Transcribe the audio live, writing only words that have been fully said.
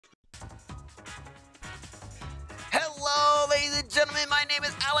gentlemen, my name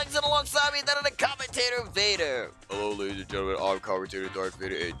is Alex, and alongside me, that of the commentator, Vader. Hello, ladies and gentlemen, I'm commentator Darth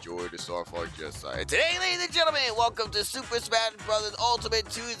Vader, enjoy the Starfire Jedi. And today, ladies and gentlemen, welcome to Super Smash Bros. Ultimate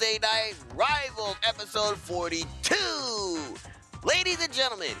Tuesday Night Rivals, episode 42. Ladies and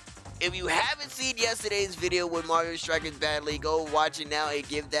gentlemen, if you haven't seen yesterday's video with Mario Strikers Battle League, go watch it now and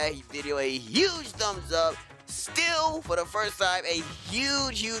give that video a huge thumbs up. Still, for the first time, a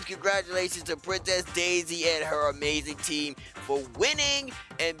huge congratulations to Princess Daisy and her amazing team for winning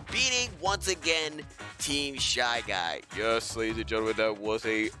and beating, once again, Team Shy Guy. Yes, ladies and gentlemen, that was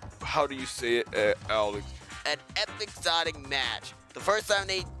a, how do you say it, Alex? An episodic match. The first time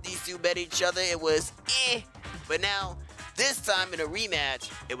these two met each other, it was but now, this time in a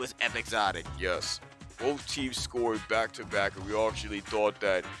rematch, it was episodic. Yes, both teams scored back-to-back, and we actually thought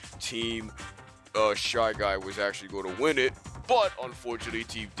that Team Shy Guy was actually going to win it, but unfortunately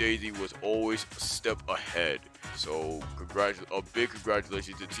Team Daisy was always a step ahead. So a big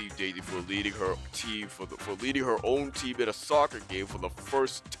congratulations to Team Daisy for leading her team for leading her own team in a soccer game for the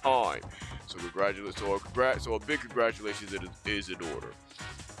first time. So so a big congratulations is in order.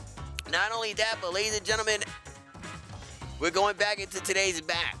 Not only that, but ladies and gentlemen, we're going back into today's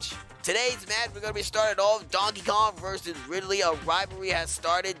match. Today's match, we're going to be starting off Donkey Kong versus Ridley. A rivalry has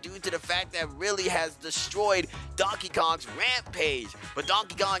started due to the fact that Ridley has destroyed Donkey Kong's rampage. But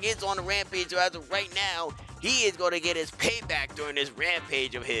Donkey Kong is on the rampage, so as of right now, he is going to get his payback during this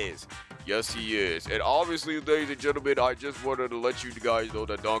rampage of his. Yes, he is. And obviously, ladies and gentlemen, I just wanted to let you guys know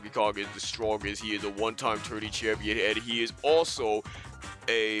that Donkey Kong is the strongest. He is a one-time tourney champion, and he is also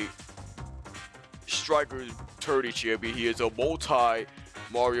a Strikers tourney champion. He is a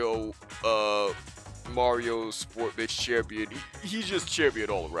Mario Sportmix champion. He's just champion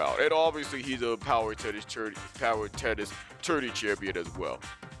all around, and obviously he's a power tennis tourney champion as well.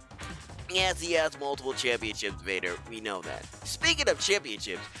 Yes, he has multiple championships, Vader. We know that. Speaking of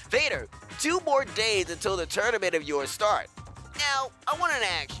championships, Vader, 2 more days until the tournament of yours start. Now, I wanted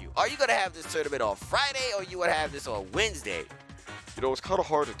to ask you, are you gonna have this tournament on Friday, or you gonna have this on Wednesday? You know, it's kind of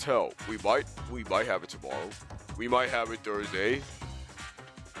hard to tell. We might have it tomorrow. We might have it Thursday.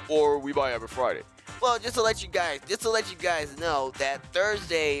 Or we might have it Friday. Well, just to let you guys know that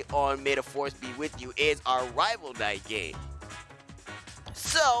Thursday on May the Force Be With You is our rival night game.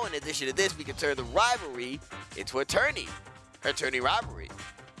 So, in addition to this, we can turn the rivalry into a tourney. Or tourney rivalry.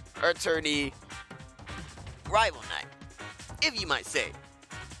 Or tourney rival night, if you might say.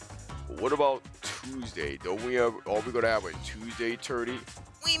 What about Tuesday? Are we gonna have a Tuesday tourney?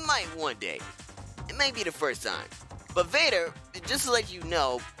 We might one day. It may be the first time. But Vader, just to let you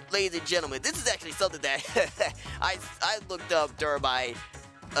know, ladies and gentlemen, this is actually something that I looked up during my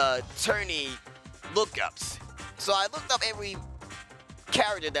tourney lookups. So I looked up every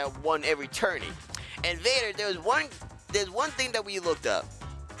character that won every tourney. And Vader, there's one thing that we looked up.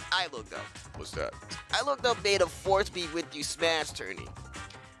 I looked up. What's that? I looked up May the Force Be With You Smash tourney.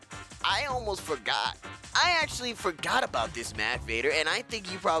 I almost forgot. I actually forgot about this match, Vader, and I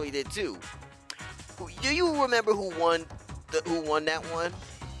think you probably did too. Do you remember who won that one?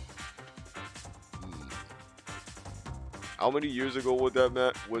 How many years ago was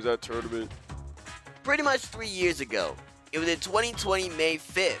that tournament? Pretty much 3 years ago. It was in 2020, May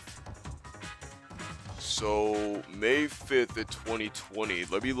 5th. So, May 5th in 2020.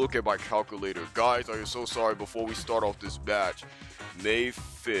 Let me look at my calculator. Guys, I am so sorry before we start off this match. May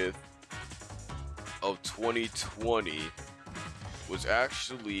 5th of 2020 was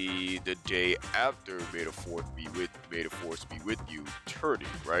actually the day after May the Force Be With You tourney,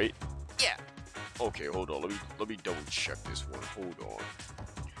 right? Yeah. Okay, hold on. Let me double check this one. Hold on.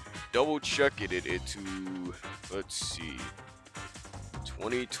 Double checking it into, let's see,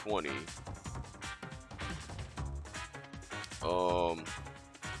 2020. Hold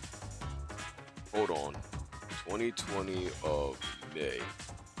on. 2020 of May.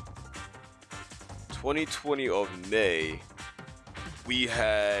 2020 of May.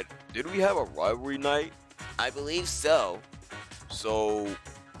 Did we have a rivalry night? I believe so. So,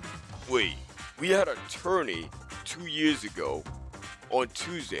 wait, we had a tourney 2 years ago on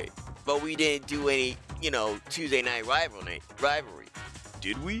Tuesday. But we didn't do any, Tuesday night rivalry.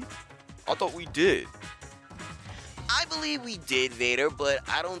 Did we? I thought we did. I believe we did, Vader, but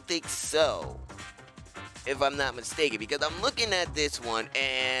I don't think so. If I'm not mistaken, because I'm looking at this one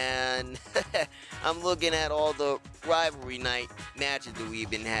and I'm looking at all the rivalry night matches that we've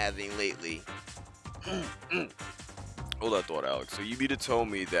been having lately. Hold that thought, Alex. So you mean to tell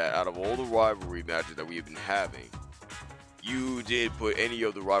me that out of all the rivalry matches that we've been having, you did put any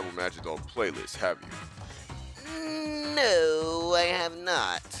of the rival matches on playlist, have you? No, I have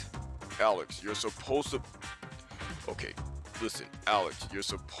not. Alex, you're supposed to... Okay, Listen, Alex, you're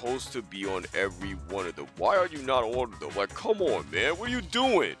supposed to be on every one of them. Why are you not on them? Like, come on, man. What are you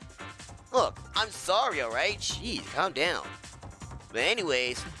doing? Look, I'm sorry, alright? Jeez, calm down. But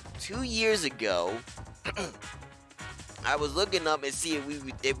anyways, 2 years ago, I was looking up and see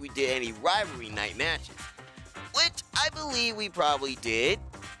if we did any rivalry night matches. Which I believe we probably did.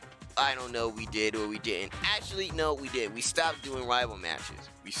 I don't know if we did or we didn't. Actually, no, we did. We stopped doing rival matches.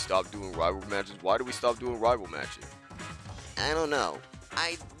 We stopped doing rival matches? Why did we stop doing rival matches? I don't know.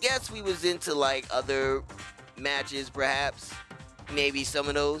 I guess we was into like other matches, perhaps. Maybe some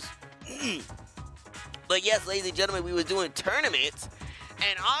of those. But yes, ladies and gentlemen, we was doing tournaments.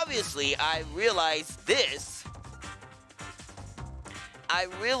 And obviously, I realized this,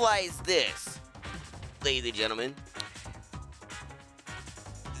 ladies and gentlemen.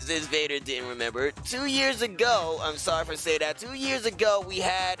 Since Vader didn't remember, 2 years ago, I'm sorry for saying that, 2 years ago, we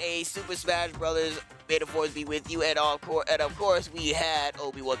had a Super Smash Brothers May the Force be with you, and of course, we had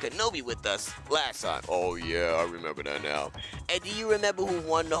Obi-Wan Kenobi with us last time. Oh yeah, I remember that now. And do you remember who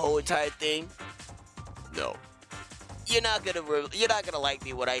won the whole entire thing? No. You're not gonna like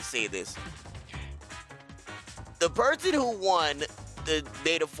me when I say this. The person who won the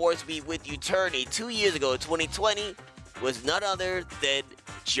May the Force be with you tourney 2 years ago, 2020, was none other than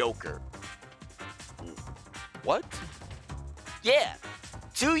Joker. What? Yeah.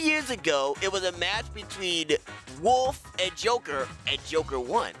 2 years ago, it was a match between Wolf and Joker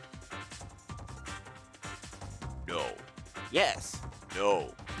won. No. Yes.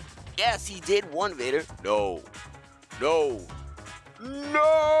 No. Yes, he did won, Vader. No. No. No!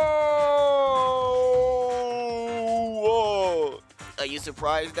 Are you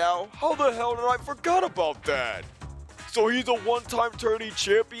surprised now? How the hell did I forget about that? So he's a one-time tourney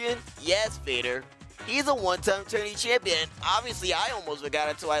champion? Yes, Vader. He's a one-time tourney champion. Obviously, I almost forgot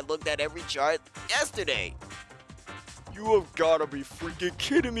until I looked at every chart yesterday. You have gotta be freaking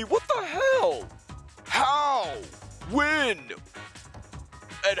kidding me. What the hell? How? When?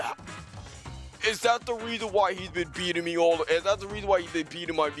 And is that the reason why he's been beating me is that the reason why he's been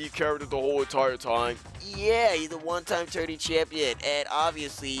beating my V character the whole entire time? Yeah, he's a one-time tourney champion, and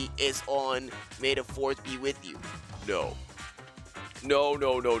obviously it's on May the Force be with you. No. No.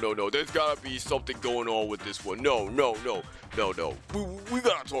 There's gotta be something going on with this one. No. We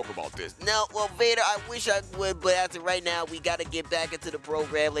gotta talk about this. No, well, Vader, I wish I would, but as of right now, we gotta get back into the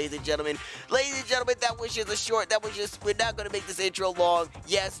program, ladies and gentlemen. Ladies and gentlemen, that was just we're not gonna make this intro long.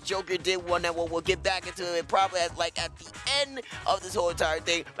 Yes, Joker did win that one. We'll get back into it probably at the end of this whole entire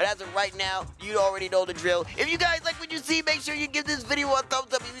thing. But as of right now, you already know the drill. If you guys like what you see, make sure you give this video a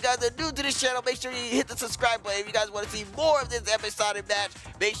thumbs up. If you guys are new to this channel, make sure you hit the subscribe button. If you guys want to see more of this episodic match,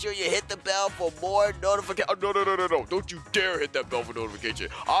 make sure you hit the bell for more notifications. No. Don't you dare hit that bell for notification.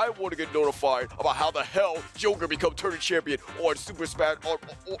 I want to get notified about how the hell Joker become tourney champion on Super Smash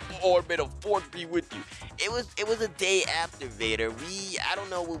or May the Force be with you. It was a day after, Vader. I don't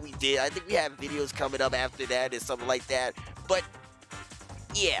know what we did. I think we have videos coming up after that and something like that. But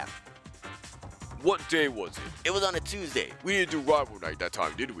yeah. What day was it? It was on a Tuesday. We didn't do Rival Night that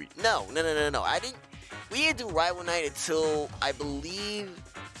time, did we? No. We didn't do Rival Night until I believe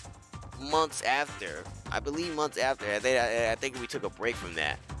months after. I think we took a break from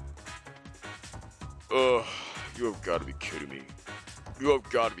that. You have got to be kidding me.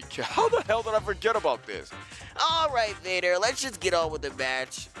 How the hell did I forget about this? Alright, Vader, let's just get on with the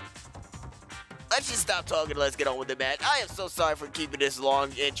match. Let's just stop talking and let's get on with the match. I am so sorry for keeping this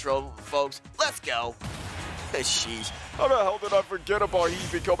long intro, folks. Let's go. Sheesh. How the hell did I forget about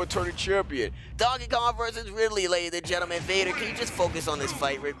he's become a tourney champion? Donkey Kong versus Ridley, ladies and gentlemen. Vader, can you just focus on this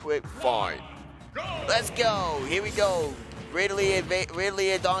fight real quick? Fine. Let's go. Here we go. Ridley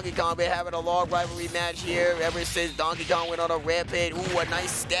and Donkey Kong been having a long rivalry match here ever since Donkey Kong went on a rampage. Ooh, a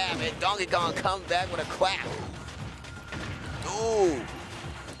nice stab, and Donkey Kong comes back with a quack. Ooh.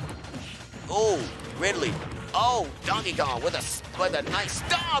 Ooh, Ridley. Oh, Donkey Kong with a nice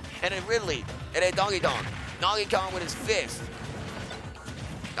stomp, and then Ridley, and then Donkey Kong. Donkey Kong with his fist.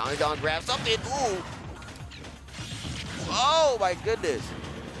 Donkey Kong grabs something. Ooh. Oh my goodness.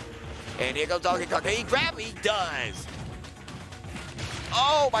 And here comes Donkey Kong. Can he grab it? He does.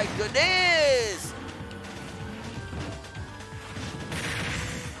 Oh my goodness.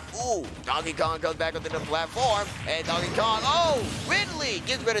 Ooh, Donkey Kong comes back onto the platform, and Donkey Kong, oh, Ridley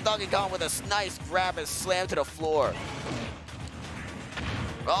gets rid of Donkey Kong with a nice grab and slam to the floor.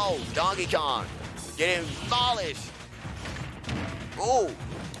 Oh, Donkey Kong getting demolished. Ooh.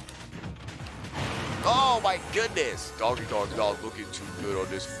 Oh my goodness. Donkey Kong's not looking too good on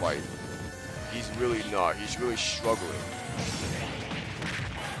this fight. He's really not. He's really struggling.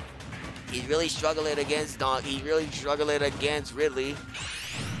 He's really struggling against He's really struggling against Ridley.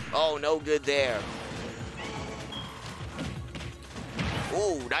 Oh, no good there.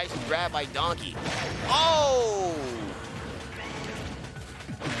 Ooh, nice grab by Donkey. Oh!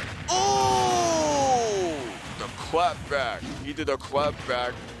 Ooh! The clap back. He did a clap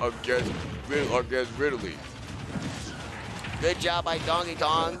back against Ridley. Good job by Donkey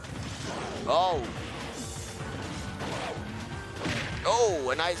Kong. Oh. Oh,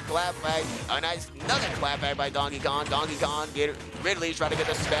 a nice clap back. Another clap back by Donkey Kong. Donkey Kong Ridley trying to get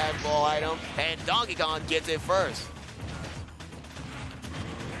the smash ball item, and Donkey Kong gets it first.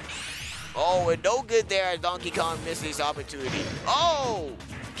 Oh, and no good there as Donkey Kong misses his opportunity. Oh!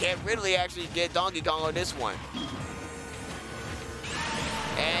 Can Ridley actually get Donkey Kong on this one?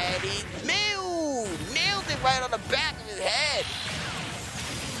 And he nailed it right on the back of his head.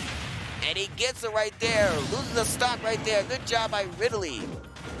 And he gets it right there. Loses the stock right there. Good job by Ridley.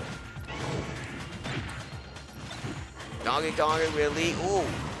 Donkey Kong and Ridley. Ooh.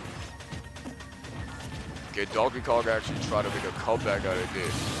 Can Donkey Kong actually try to make a comeback out of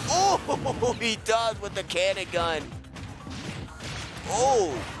this? Oh, he does with the cannon gun.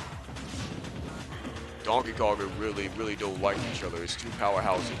 Oh. Donkey Kong and really don't like each other. It's two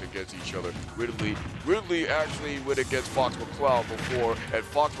powerhouses against each other. Ridley actually went against Fox McCloud before, and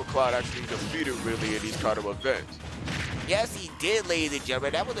Fox McCloud actually defeated Ridley in these kind of events. Yes, he did, ladies and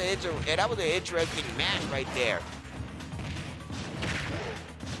gentlemen. That was an interesting match right there.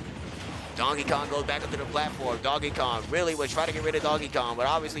 Donkey Kong goes back up to the platform. Donkey Kong really was trying to get rid of Donkey Kong, but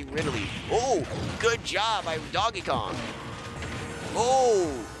obviously Ridley. Oh, good job by Donkey Kong. Oh.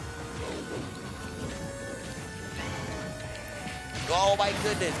 Oh my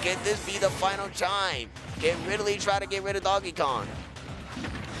goodness, can this be the final time? Can Ridley try to get rid of Donkey Kong?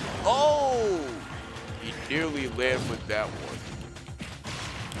 Oh! He nearly landed with that one.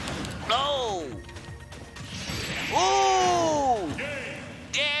 No! Ooh!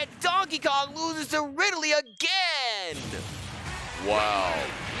 And Donkey Kong loses to Ridley again! Wow.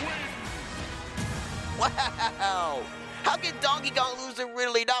 Wow! How can Donkey Kong lose to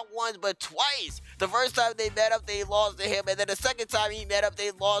Ridley not once but twice? The first time they met up, they lost to him, and then the second time he met up, they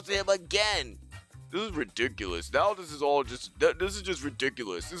lost to him again. This is ridiculous. Now this is all just, this is just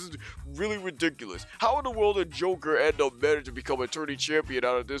ridiculous. This is really ridiculous. How in the world did Joker end up managing to become a tourney champion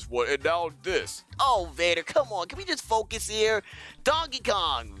out of this one, and now this? Oh, Vader, come on. Can we just focus here? Donkey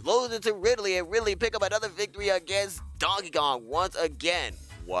Kong loses to Ridley, and Ridley pick up another victory against Donkey Kong once again.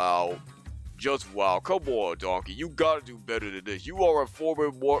 Wow. Just wow. Come on, Donkey. You gotta do better than this. You are a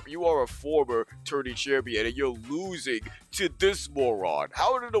former tourney champion, and you're losing to this moron.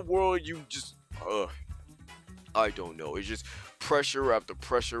 How in the world you just I don't know. It's just pressure after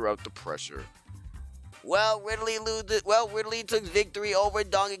pressure after pressure. Well, Ridley took victory over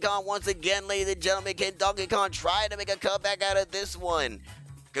Donkey Kong once again, ladies and gentlemen. Can Donkey Kong try to make a comeback out of this one?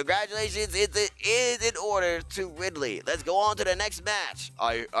 Congratulations, it is in order to Ridley. Let's go on to the next match.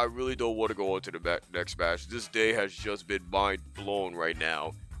 I really don't want to go on to the next match. This day has just been mind blown right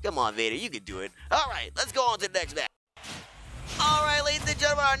now. Come on, Vader, you can do it. All right, let's go on to the next match. All right, ladies and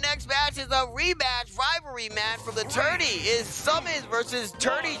gentlemen, our next match is a rivalry match from the tourney. Is Summons versus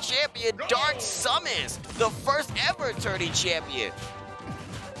tourney champion Dark Summons, the first ever tourney champion.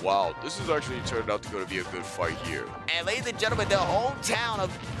 Wow, this is actually turned out to be a good fight here. And ladies and gentlemen, the hometown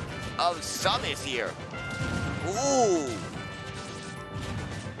of Summons here. Ooh.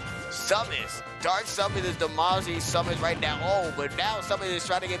 Summons. Dark Summons is demolishing Summons right now. Oh, but now Summons is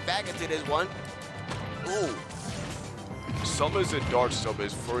trying to get back into this one. Ooh. Summons and Dark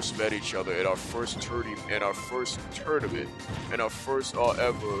Summons first met each other in our first tournament, in our first ever,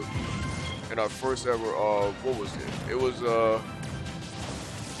 what was it?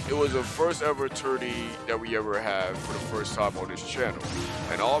 It was the first ever tourney that we ever had for the first time on this channel.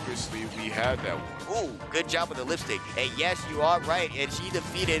 And obviously we had that one. Ooh, good job with the lipstick. And yes, you are right. And she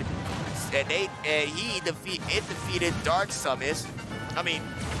defeated, he defeated Dark Summons.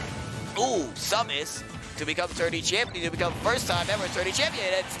 Summons to become tourney champion, to become first time ever tourney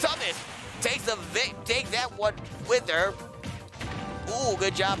champion. And Summons takes that one with her. Ooh,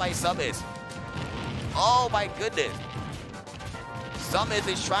 good job by Summons. Oh my goodness. Summons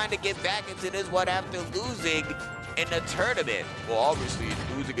is trying to get back into this one after losing in the tournament. Well, obviously,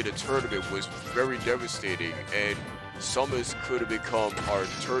 losing in the tournament was very devastating, and Summons could have become our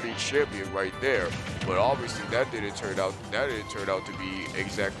tourney champion right there. But obviously, that didn't turn out to be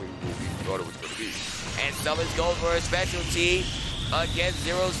exactly what we thought it was going to be. And Summons goes for a specialty against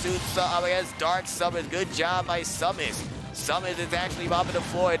against Dark Summons. Good job by Summons. Summons is actually mopping the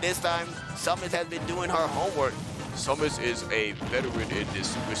floor, and this time Summons has been doing her homework. Summers is a veteran in this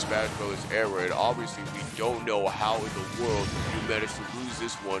Super Smash Bros. Era, and obviously we don't know how in the world you managed to lose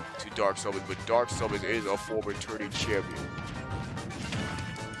this one to Dark Summers, but Dark Summers is a former tourney champion.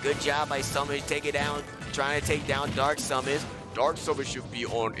 Good job by Summers trying to take down Dark Summers. Dark Summers should be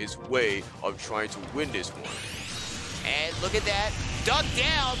on his way of trying to win this one. And look at that, ducked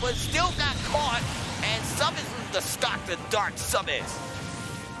down, but still got caught, and Summers loses the stock to Dark Summers.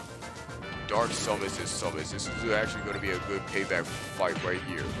 Dark Summers is Summers. This is actually going to be a good payback fight right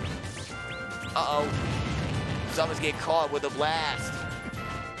here. Uh-oh. Summers get caught with a blast.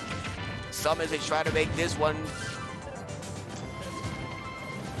 Summers is trying to make this one.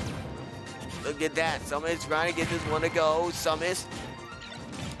 Look at that. Summers trying to get this one to go. Summers.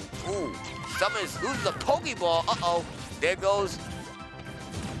 Ooh. Summers loses the Pokeball. Uh-oh. There goes.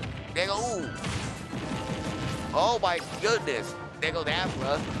 Ooh. Oh my goodness. There goes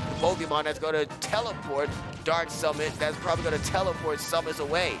Abra. Pokemon that's going to teleport Dark Summers. That's probably going to teleport Summers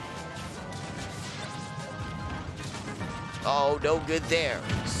away. Oh, no good there.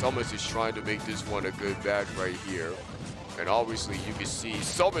 Summers is trying to make this one a good match right here. And obviously you can see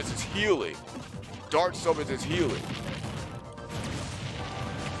Summers is healing. Dark Summers is healing.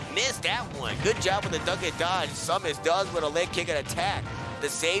 Missed that one. Good job with the duck and dodge. Summers does with a leg kick and attack. The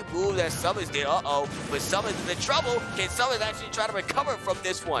same move that Summers did. Uh-oh. But Summers is in trouble. Can Summers actually try to recover from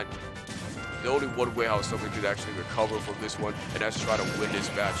this one? There's only one way how Summers could actually recover from this one, and that's try to win this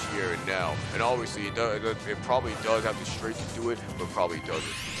match here and now. And obviously, it probably does have the strength to do it, but probably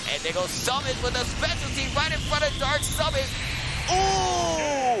doesn't. And there goes Summers with a specialty right in front of Dark Summers.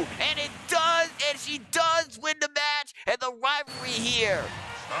 Ooh! And it does, and she does win the match and the rivalry here.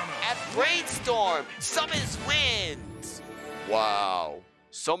 At Brainstorm, Summers wins. Wow.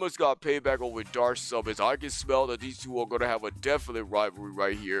 Summers got payback over Dark Summers. I can smell that these two are going to have a definite rivalry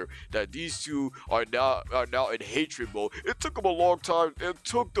right here. That these two are now in hatred mode. It took them a long time. It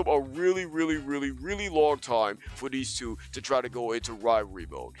took them a really long time for these two to try to go into rivalry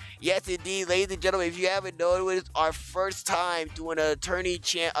mode. Yes, indeed, ladies and gentlemen. If you haven't noticed, our first time doing a tourney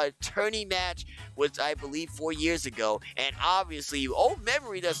match was, I believe, 4 years ago. And obviously, old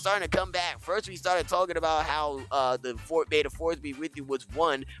memories are starting to come back. First, we started talking about how May the Fourth Be With You was won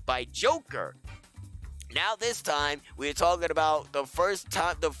by Joker. Now this time we're talking about the first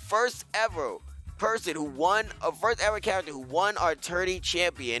ever character who won our tourney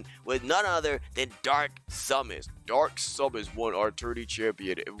champion was none other than Dark Summers. Dark Summers won our tourney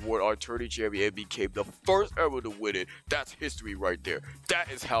champion and became the first ever to win it. That's history right there.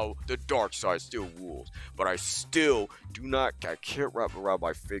 That is how the dark side still rules. But I still I can't wrap around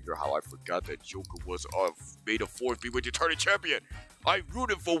my finger how I forgot that Joker was May the Fourth Be With You tourney champion. I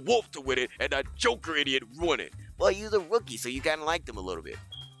rooted for Wolf to win it, and that Joker idiot won it. Well, he's a rookie, so you kind of liked him a little bit.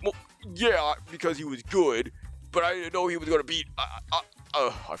 Well, yeah, because he was good, but I didn't know he was going to beat...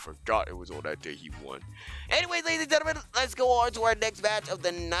 I forgot it was on that day he won. Anyway, ladies and gentlemen, let's go on to our next match of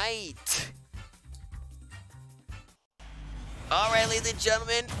the night. All right, ladies and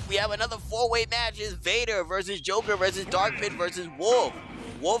gentlemen, we have another four-way match. It's Vader versus Joker versus Dark Pit versus Wolf.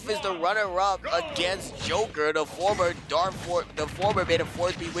 Wolf is the runner-up against Joker, the former May the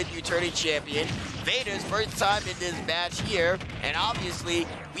Fourth Be With You tourney champion. Vader's first time in this match here, and obviously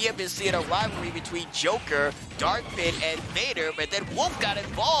we have been seeing a rivalry between Joker, Dark Pit, and Vader, but then Wolf got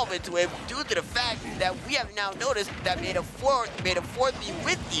involved into it due to the fact that we have now noticed that May the Fourth Be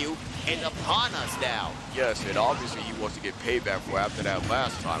With You is upon us now. Yes, and obviously he wants to get payback for after that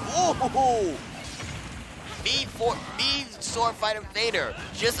last time. Ooh! Me Sword Fighter Vader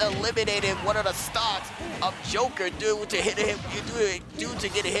just eliminated one of the stocks of Joker due to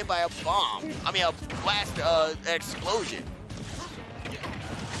getting hit by a bomb. I mean, a blast, explosion.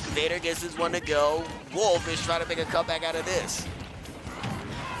 Vader gets his one to go. Wolf is trying to make a comeback out of this.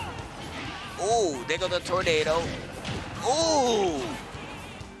 Ooh, there goes the tornado. Ooh!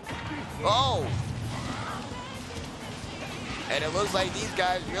 Oh! And it looks like these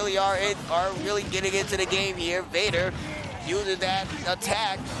guys really are really getting into the game here. Vader uses that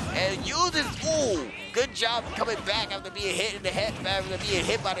attack and uses, ooh, good job coming back after being hit in the head, after being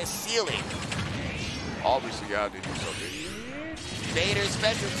hit by the ceiling. Obviously, you have to do something. Vader's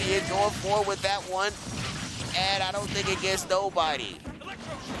specialty is going forward with that one, and I don't think it gets nobody.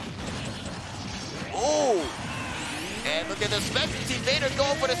 Ooh, and look at the specialty. Vader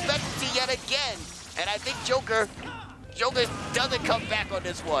going for the specialty yet again, and I think Joker doesn't come back on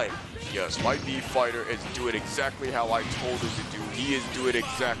this one. Yes, my Mii Fighter is doing exactly how I told him to do. He is doing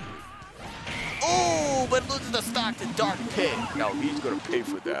exactly. Ooh, but loses the stock to Dark Pit. Now he's gonna pay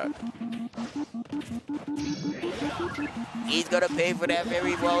for that. He's gonna pay for that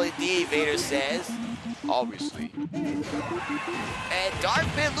very well indeed, Vader says. Obviously. And Dark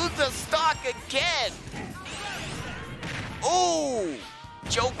Pit loses a stock again. Ooh!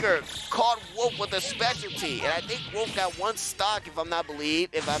 Joker caught Wolf with a specialty, and I think Wolf got one stock if I'm not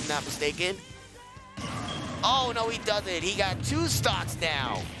mistaken. Oh no, he doesn't. He got two stocks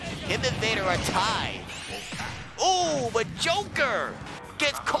now. Him and Vader are tied. Ooh, but Joker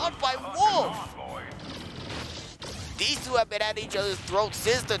gets caught by Wolf. These two have been at each other's throats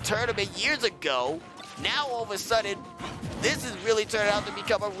since the tournament years ago. Now all of a sudden, this is really turned out to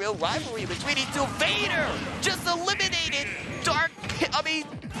become a real rivalry between these two. Vader just eliminated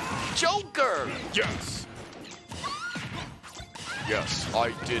Joker. Yes. Yes,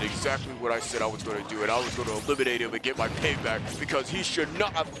 I did exactly what I said I was going to do, and I was going to eliminate him and get my payback because he should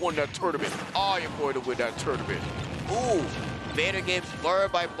not have won that tournament. I am going to win that tournament. Ooh, Vader gets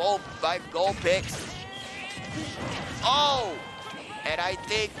burned by both gold picks. Oh, and I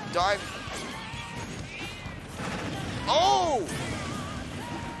think Oh!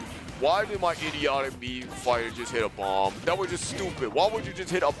 Why did my idiotic Mii fighter just hit a bomb? That was just stupid. Why would you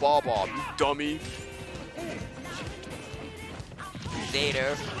just hit a bomb, you dummy?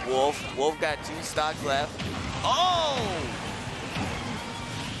 Vader, Wolf. Wolf got two stocks left. Oh!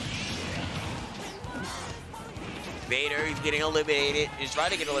 Vader, he's getting eliminated. He's trying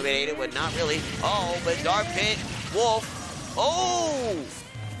to get eliminated, but not really. Oh, but Dark Pit, Wolf. Oh!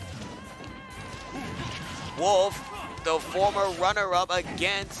 Wolf, the former runner-up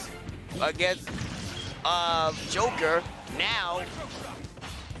against Joker, now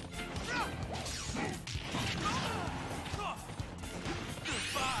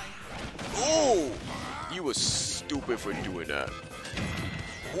ooh, You were stupid for doing that.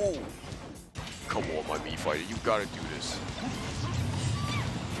 ooh, Come on, my Mii fighter, you gotta do this.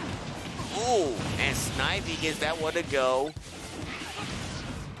 ooh, and Snivy gets that one to go.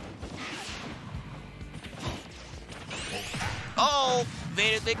 Oh,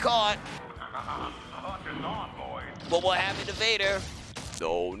 Vader's been caught. But what happened to Vader?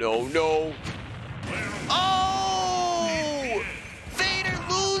 No, no, no. Oh! Vader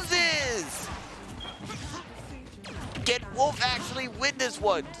loses! Can Wolf actually win this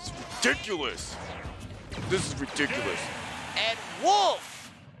one? It's ridiculous. This is ridiculous. And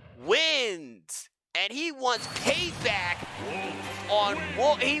Wolf wins! And he wants payback on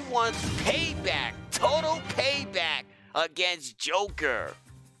Wolf. He wants payback, total payback against Joker.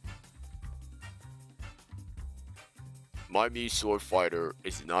 My Mii Sword Fighter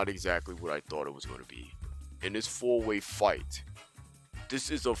is not exactly what I thought it was going to be. In this four-way fight,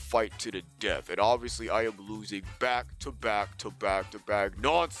 this is a fight to the death, and obviously I am losing back to back to back to back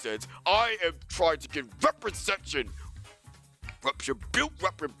nonsense. I am trying to get retribution,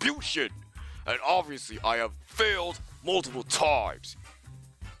 and obviously I have failed multiple times,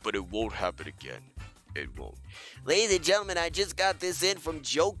 but it won't happen again. It won't. Ladies and gentlemen, I just got this in from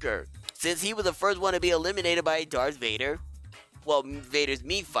Joker. Since he was the first one to be eliminated by Darth Vader, well, Vader's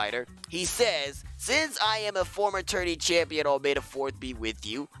Mii fighter, he says, since I am a former tourney champion, or may the fourth be with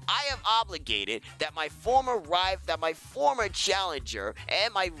you, I am obligated that my former challenger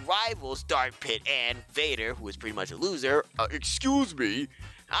and my rivals Dark Pit and Vader, who is pretty much a loser, Excuse me.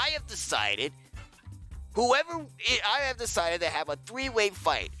 I have decided to have a three-way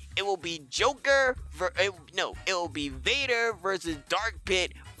fight. It will be it will be Vader versus Dark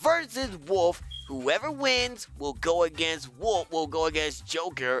Pit versus Wolf. Whoever wins will go against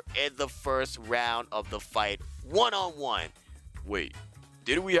Joker in the first round of the fight, one-on-one. Wait,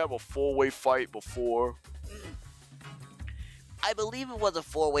 didn't we have a four-way fight before? I believe it was a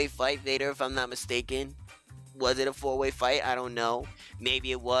four-way fight, Vader, if I'm not mistaken. Was it a four-way fight? I don't know.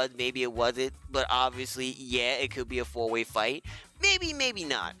 Maybe it was, maybe it wasn't. But obviously, yeah, it could be a four-way fight. Maybe, maybe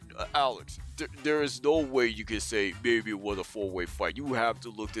not. Alex, there is no way you can say maybe it was a four-way fight. You have to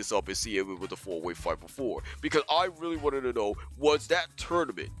look this up and see if it was a four-way fight before. Because I really wanted to know, was that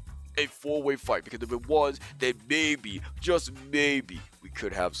tournament a four-way fight? Because if it was, then maybe, just maybe, we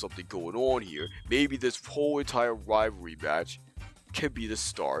could have something going on here. Maybe this whole entire rivalry match can be the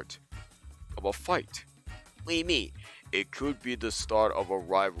start of a fight. What do you mean? It could be the start of a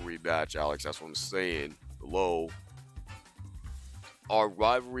rivalry match, Alex. That's what I'm saying. Hello. Our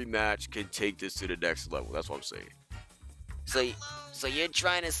rivalry match can take this to the next level. That's what I'm saying. So you're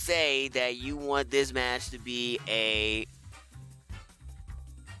trying to say that you want this match to be a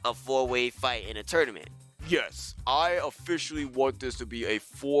four-way fight in a tournament? Yes, I officially want this to be a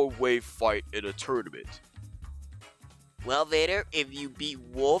four-way fight in a tournament. Well, Vader, if you beat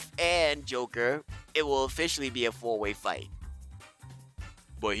Wolf and Joker, it will officially be a four-way fight.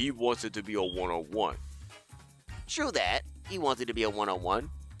 but he wants it to be a one-on-one. True that. He wants it to be a one-on-one.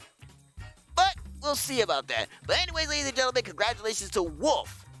 But we'll see about that. But anyways, ladies and gentlemen, congratulations to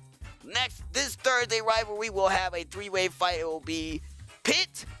Wolf. Next, this Thursday rivalry will have a three-way fight. It will be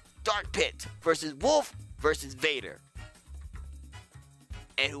Pit, Dark Pit versus Wolf versus Vader.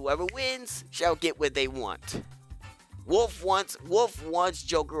 And whoever wins shall get what they want. Wolf wants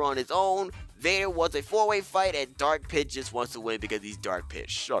Joker on his own. Vader wants a four-way fight, and Dark Pit just wants to win because he's Dark Pit.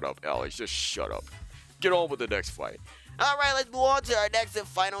 Shut up, Alex. Just shut up. Get on with the next fight. All right, let's move on to our next and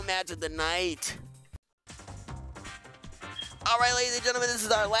final match of the night. All right, ladies and gentlemen, this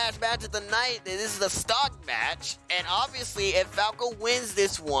is our last match of the night. This is a stock match, and obviously, if Falco wins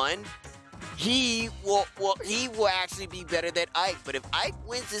this one, he will actually be better than Ike. But if Ike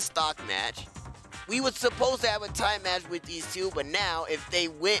wins this stock match, we were supposed to have a time match with these two. But now, if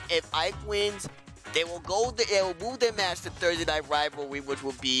Ike wins, they will move their match to Thursday Night Rivalry, which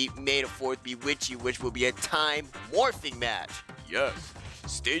will be May the 4th be with you, which will be a time morphing match. Yes,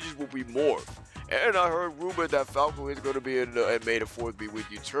 stages will be morphed. And I heard rumor that Falco is going to be in May the 4th be with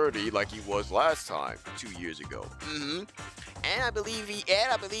you tourney like he was last time, 2 years ago. And I believe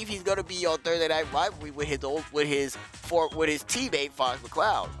he's going to be on Thursday Night Rivalry with his teammate Fox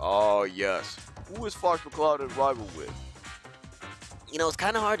McCloud. Oh yes, who is Fox McCloud in rival with? You know, it's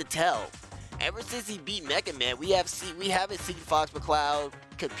kind of hard to tell. Ever since he beat Mega Man, we haven't seen Fox McCloud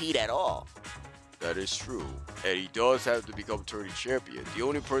compete at all. That is true, and he does have to become tourney champion. The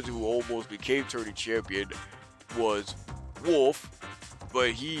only person who almost became tourney champion was Wolf,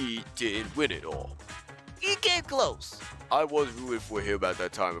 but he didn't win it all. He came close. I was rooting for him at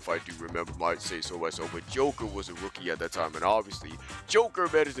that time, if I do remember, might say so myself, but Joker was a rookie at that time, and obviously, Joker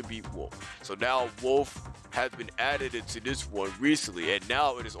managed to beat Wolf. So now Wolf has been added into this one recently, and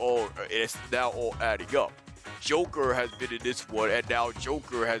now it's now all adding up. Joker has been in this one, and now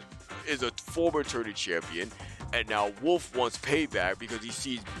Joker is a former tourney champion, and now Wolf wants payback because he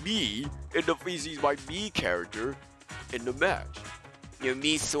sees my me character in the match. Your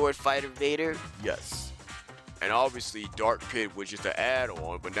me sword fighter Vader? Yes. And obviously Dark Pit was just an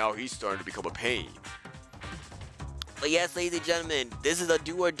add-on, but now he's starting to become a pain. But yes, ladies and gentlemen, this is a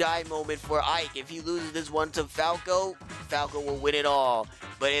do or die moment for Ike. If he loses this one to Falco, Falco will win it all.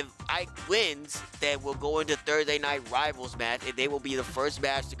 But if Ike wins, then we'll go into Thursday Night Rivals match, and they will be the first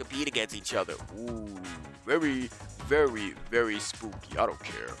match to compete against each other. Ooh, very, very, very spooky. I don't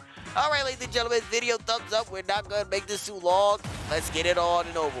care. All right, ladies and gentlemen, video thumbs up. We're not going to make this too long. Let's get it on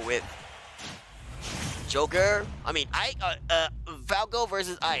and over with. Falco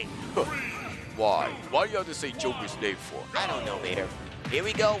versus Ike. Why? Why do you have to say Joker's name for? I don't know, Vader. Here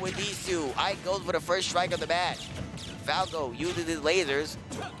we go with these two. Ike goes for the first strike of the match. Falco uses his lasers.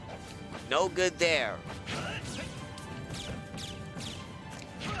 No good there.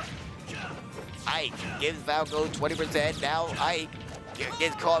 Ike gives Falco 20%. Now Ike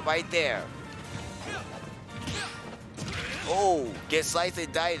gets caught right there. Oh, gets sliced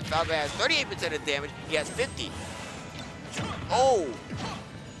and diced. Falco has 38% of damage. He has 50. Oh.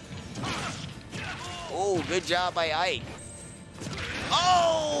 Oh, good job by Ike.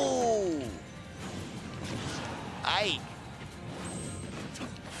 Oh! Ike.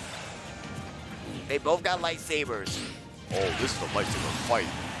 They both got lightsabers. Oh, this is a lightsaber fight.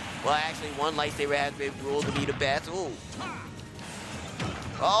 Well, actually, one lightsaber has been ruled to be the best. Ooh.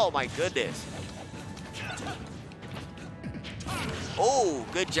 Oh, my goodness. Oh,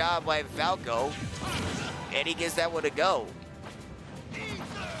 good job by Falco. And he gets that one to go.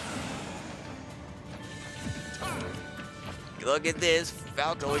 Look at this.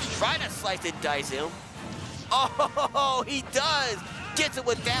 Falco is trying to slice and dice him. Oh, he does. Gets him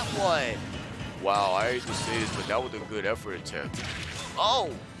with that one. Wow, I hate to say this, but that was a good effort attempt.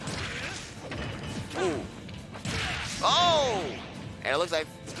 Oh. Ooh. Oh. And it looks like...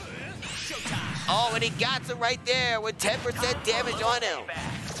 Oh, and he got him right there with 10% damage on him.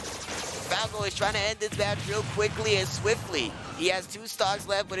 Falco is trying to end this match real quickly and swiftly. He has 2 stocks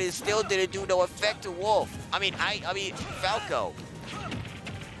left, but it still didn't do no effect to Wolf. Falco.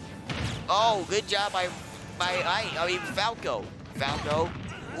 Oh, good job by Falco. Falco.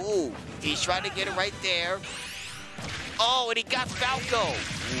 Ooh, he's trying to get it right there. Oh, and he got Falco.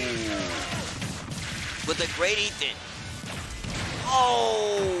 Ooh. With a great Ethan.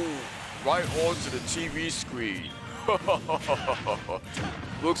 Oh. Right onto the TV screen.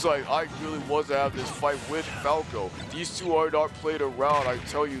 Looks like Ike really wants to have this fight with Falco. These two are not played around, I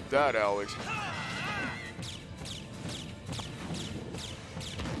tell you that, Alex.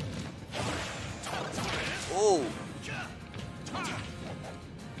 Oh.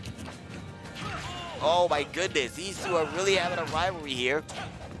 Oh my goodness, these two are really having a rivalry here.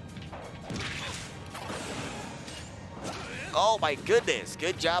 Oh my goodness,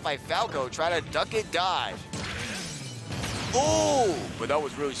 good job by Falco trying to duck and dodge. Ooh! But that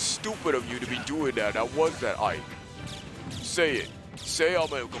was really stupid of you to be doing that. That was that Ike. Say it. Say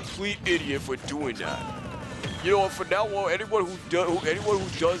I'm a complete idiot for doing that. You know what? From now on, anyone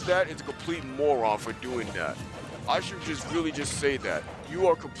who does that is a complete moron for doing that. I should just really just say that. You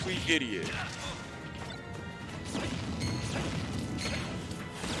are a complete idiot.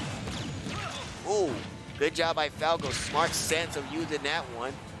 Ooh, good job by Falco. Smart sense of using that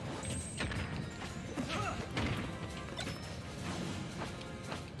one.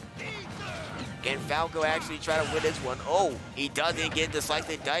 Can Falco actually try to win this one? Oh, he doesn't get the slice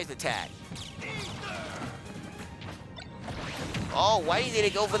and dice attack. Oh, why did he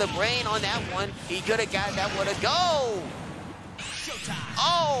go for the brain on that one? He could have got that one to go.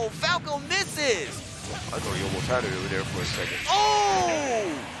 Oh, Falco misses. I thought he almost had it over there for a second.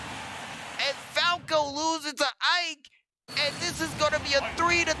 Oh! And Falco loses to Ike. And this is going to be a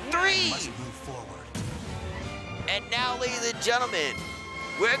 3-3. And now, ladies and gentlemen,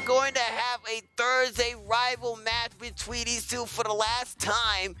 we're going to have a Thursday rival match between these two for the last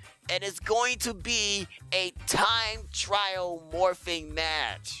time, and it's going to be a time trial morphing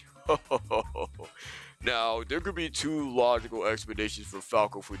match. Now, there could be two logical explanations for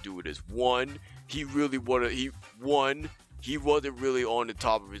Falco for doing this. One, he wasn't really on the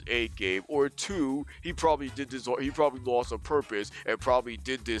top of his A game, or two, he probably lost on purpose and probably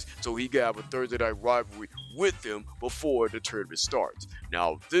did this so he could have a Thursday night rivalry with him before the tournament starts.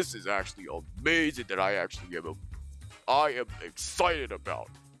 Now, this is actually amazing that I am excited about.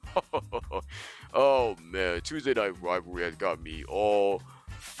 Oh man, Tuesday night rivalry has got me all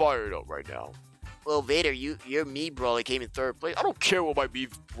fired up right now. Well, Vader, your Mii Brawler came in third place. I don't care what my Mii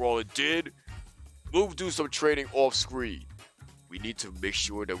Brawler did. We'll do some trading off screen. We need to make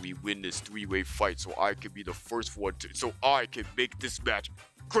sure that we win this three-way fight so I can be the first one so I can make this match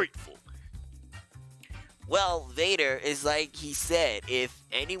grateful. Well, Vader is like he said, if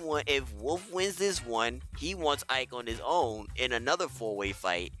Wolf wins this one, he wants Ike on his own in another four-way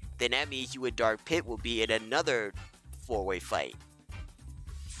fight, then that means you and Dark Pit will be in another four-way fight.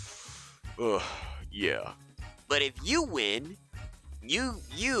 Yeah. But if you win,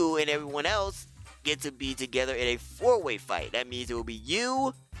 you and everyone else get to be together in a four-way fight. That means it will be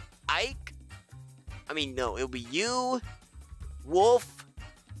you, Ike. It'll be you, Wolf,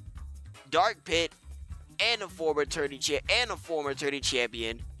 Dark Pit, and a former tourney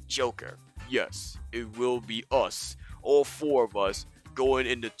champion, Joker. Yes, it will be us, all four of us, going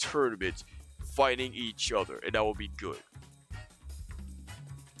in the tournament, fighting each other, and that will be good.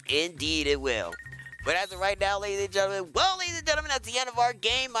 Indeed it will. But as of right now, ladies and gentlemen, that's the end of our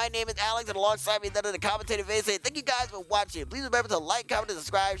game. My name is Alex, and alongside me, none of the commentator Vince. Thank you guys for watching. Please remember to like, comment, and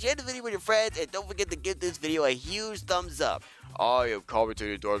subscribe. Share the video with your friends, and don't forget to give this video a huge thumbs up. I am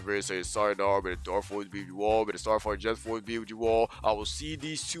commentator Darth Vader saying sayonara, may the Dark Force be with you all, may the Starfighter Jet Force be with you all. I will see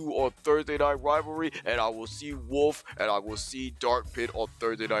these two on Thursday Night Rivalry, and I will see Wolf, and I will see Dark Pit on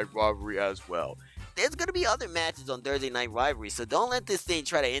Thursday Night Rivalry as well. There's going to be other matches on Thursday Night Rivalry, so don't let this thing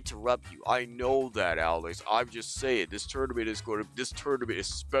try to interrupt you. I know that, Alex. I'm just saying, this tournament is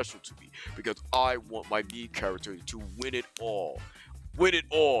special to me, because I want my Mii character to win it all. Win it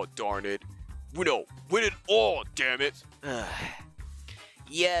all, darn it. No, win it all, damn it.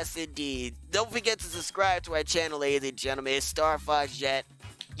 Yes, indeed. Don't forget to subscribe to our channel, ladies and gentlemen. It's Star Fox Jet.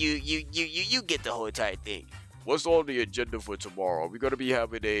 You get the whole entire thing. What's on the agenda for tomorrow? Are we going to be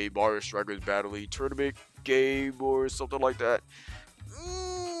having a Mario Strikers Battle League tournament game or something like that?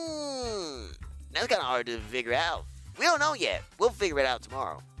 That's kind of hard to figure out. We don't know yet. We'll figure it out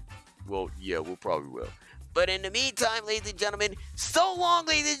tomorrow. Well, yeah, we'll probably will. But in the meantime, ladies and gentlemen, so long,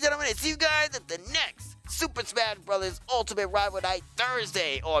 ladies and gentlemen, and see you guys at the next Super Smash Bros. Ultimate Rival Night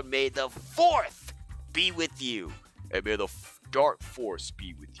Thursday on May the 4th be with you. And may the Dark Force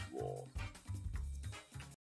be with you all.